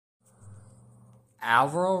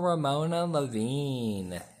Alvaro Ramona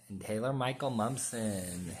Levine and Taylor Michael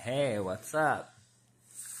Mumpson. Hey, what's up?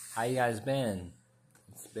 How you guys been?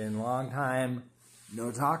 It's been a long time.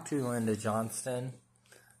 No talk to Linda Johnston.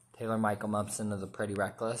 Taylor Michael Mumpson of the Pretty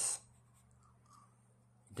Reckless.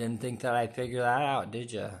 Didn't think that I'd figure that out,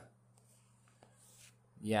 did you?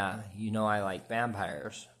 Yeah, you know I like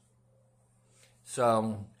vampires.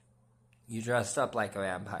 So, you dressed up like a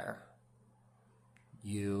vampire.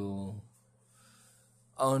 You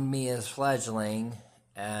owned me as fledgling,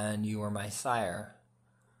 and you were my sire.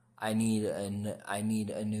 I need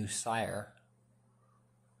a new sire.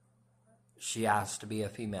 She has to be a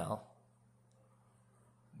female,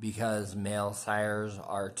 because male sires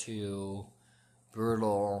are too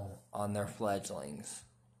brutal on their fledglings.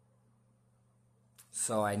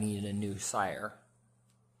 So I need a new sire.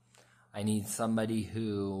 I need somebody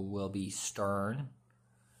who will be stern,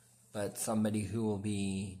 but somebody who will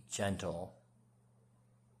be gentle.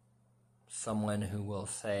 Someone who will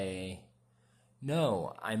say,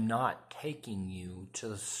 no, I'm not taking you to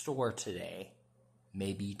the store today.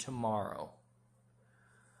 Maybe tomorrow.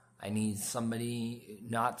 I need somebody,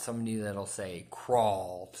 not somebody that'll say,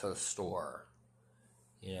 crawl to the store.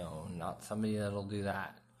 You know, not somebody that'll do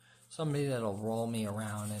that. Somebody that'll roll me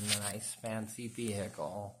around in a nice fancy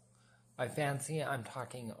vehicle. By fancy, I'm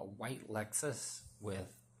talking a white Lexus with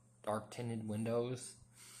dark tinted windows.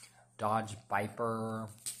 Dodge Viper,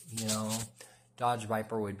 Dodge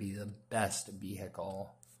Viper would be the best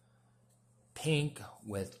vehicle. Pink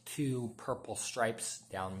with 2 purple stripes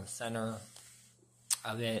down the center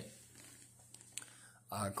of it.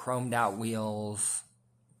 Chromed out wheels,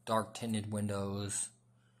 dark tinted windows,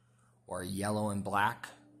 or yellow and black.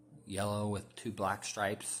 Yellow with 2 black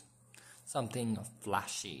stripes. Something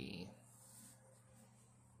flashy.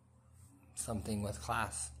 Something with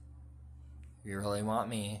class. If you really want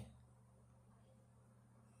me.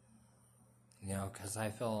 Because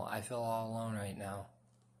I feel all alone right now.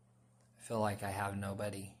 I feel like I have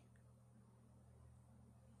nobody.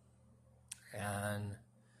 And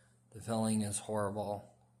the feeling is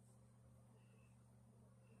horrible.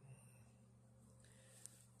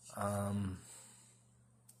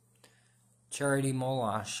 Charity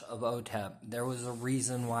Molash of OTEP, there was a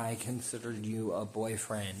reason why I considered you a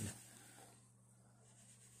boyfriend.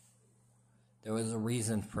 There was a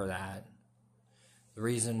reason for that. The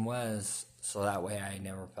reason was so that way I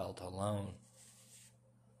never felt alone.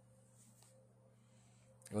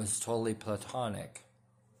 It was totally platonic.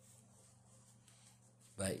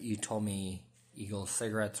 But you told me Eagle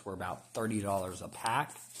cigarettes were about $30 a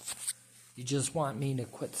pack. You just want me to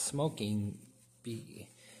quit smoking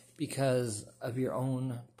because of your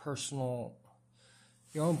own personal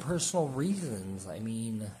reasons. I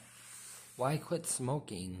mean, why quit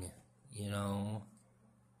smoking?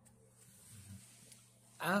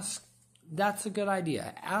 That's a good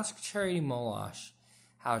idea. Ask Charity Molash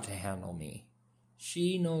how to handle me.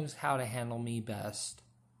 She knows how to handle me best.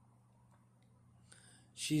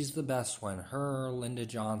 She's the best one. Her, Linda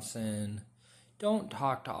Johnson. Don't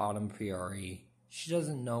talk to Autumn Fiore. She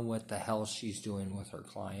doesn't know what the hell she's doing with her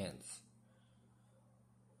clients.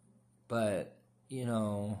 But,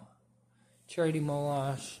 Charity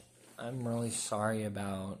Molash, I'm really sorry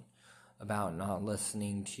about not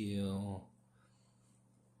listening to you.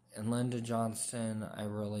 And Linda Johnston, I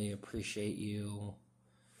really appreciate you,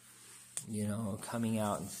 coming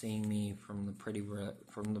out and seeing me from the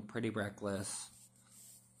Pretty Reckless.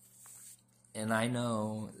 And I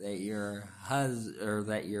know that your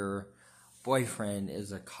boyfriend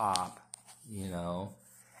is a cop,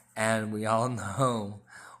 and we all know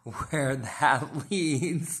where that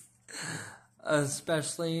leads,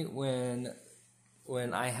 especially when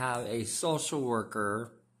I have a social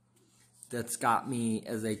worker that's got me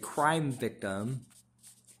as a crime victim,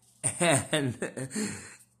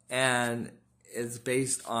 and it's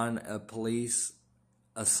based on a police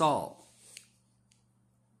assault.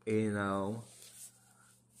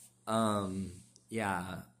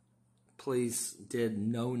 Police did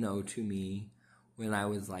no to me when I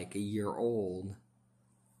was like a year old,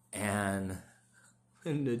 and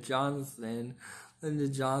Linda Johnston's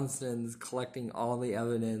collecting all the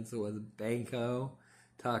evidence with Banco,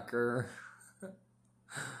 Tucker.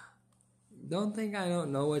 Don't think I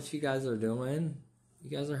don't know what you guys are doing. You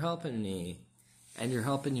guys are helping me. And you're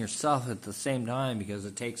helping yourself at the same time, because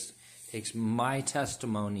it takes my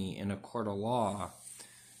testimony in a court of law.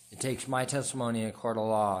 It takes my testimony in a court of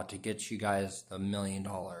law to get you guys the $1 million.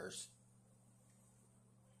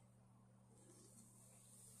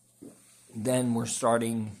 Then we're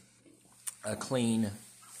starting a clean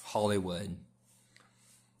Hollywood.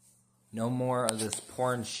 No more of this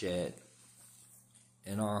porn shit.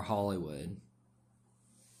 in our Hollywood.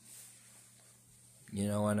 You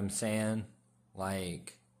know what I'm saying?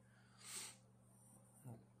 Like,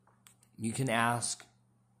 you can ask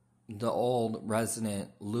the old resident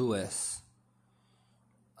Lewis,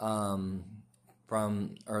 the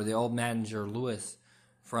old manager Lewis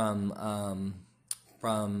from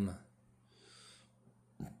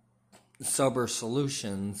Sober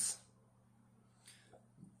Solutions,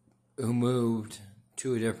 who moved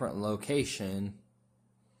to a different location,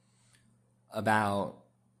 about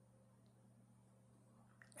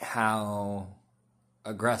how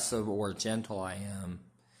aggressive or gentle I am.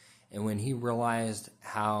 And when he realized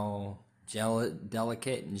how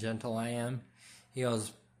delicate and gentle I am, he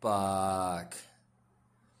goes, "Fuck."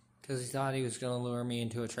 Because he thought he was going to lure me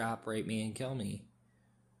into a trap, rape me, and kill me.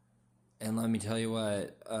 And let me tell you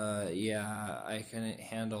what, I couldn't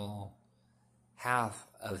handle half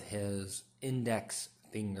of his index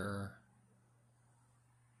finger.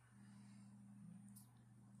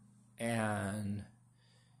 And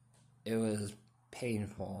it was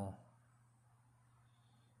painful.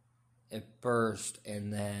 It burst,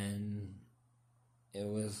 and then it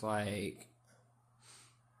was like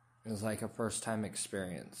a first time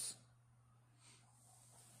experience,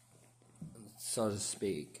 so to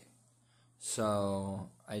speak. So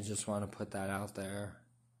I just want to put that out there.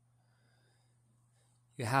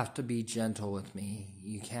 You have to be gentle with me.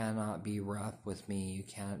 You cannot be rough with me. You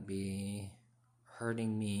can't be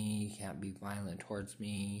hurting me. You can't be violent towards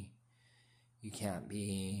me. You can't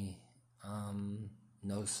be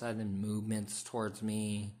no sudden movements towards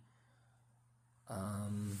me. I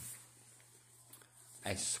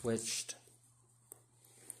switched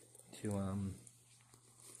to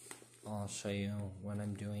I'll show you what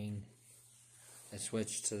I'm doing. I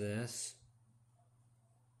switched to this.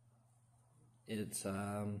 It's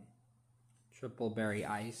triple berry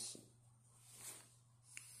ice.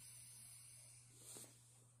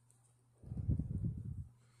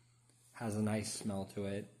 Has a nice smell to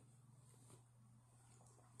it.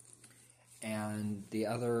 And the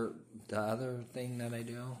other thing that I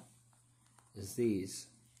do is these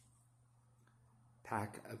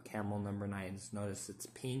pack of Camel number 9s. Notice it's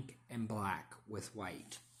pink and black with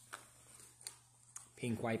white.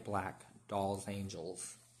 Pink, white, black. Dolls,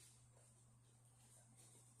 Angels.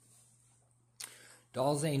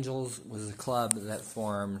 Dolls Angels was a club that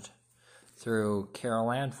formed through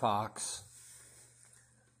Carol Ann Fox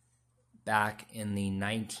back in the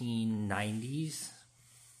 1990s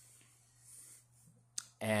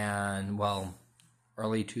and, well,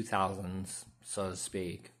 early 2000s, so to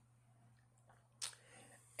speak.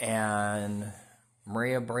 And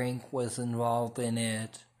Maria Brink was involved in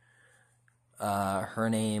it. Her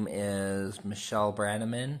name is Michelle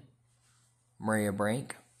Brannaman, Maria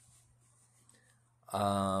Brink.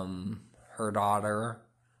 Her daughter,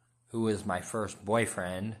 who was my first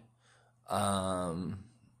boyfriend. And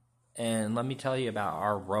let me tell you about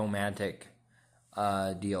our romantic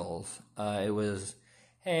deals. It was,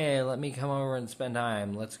 hey, let me come over and spend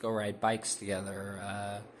time. Let's go ride bikes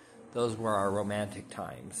together. Those were our romantic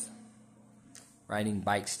times. Riding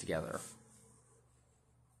bikes together.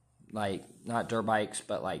 Like, not dirt bikes,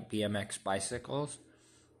 but like BMX bicycles.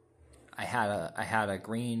 I had a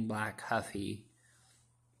green black Huffy,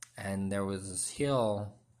 and there was this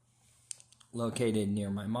hill located near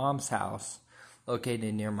my mom's house,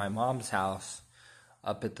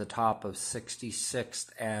 up at the top of 66th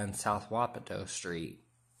and South Wapato Street.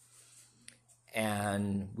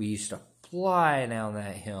 And we used to fly down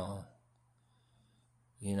that hill.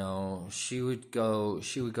 You know, she would go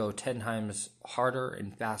 10 times harder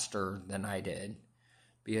and faster than I did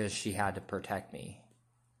because she had to protect me.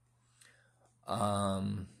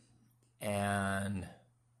 And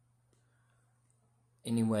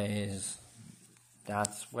anyways,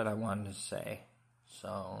 that's what I wanted to say.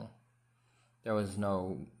 So there was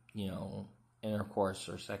no, intercourse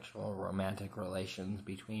or sexual romantic relations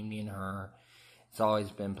between me and her. It's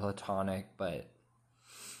always been platonic, but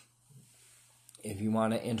if you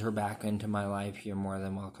want to enter back into my life, you're more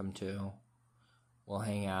than welcome to. We'll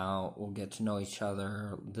hang out. We'll get to know each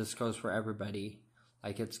other. This goes for everybody.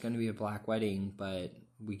 Like, it's going to be a black wedding, but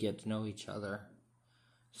we get to know each other.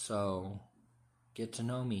 So, get to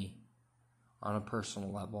know me on a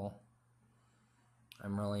personal level.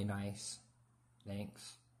 I'm really nice.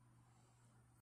 Thanks.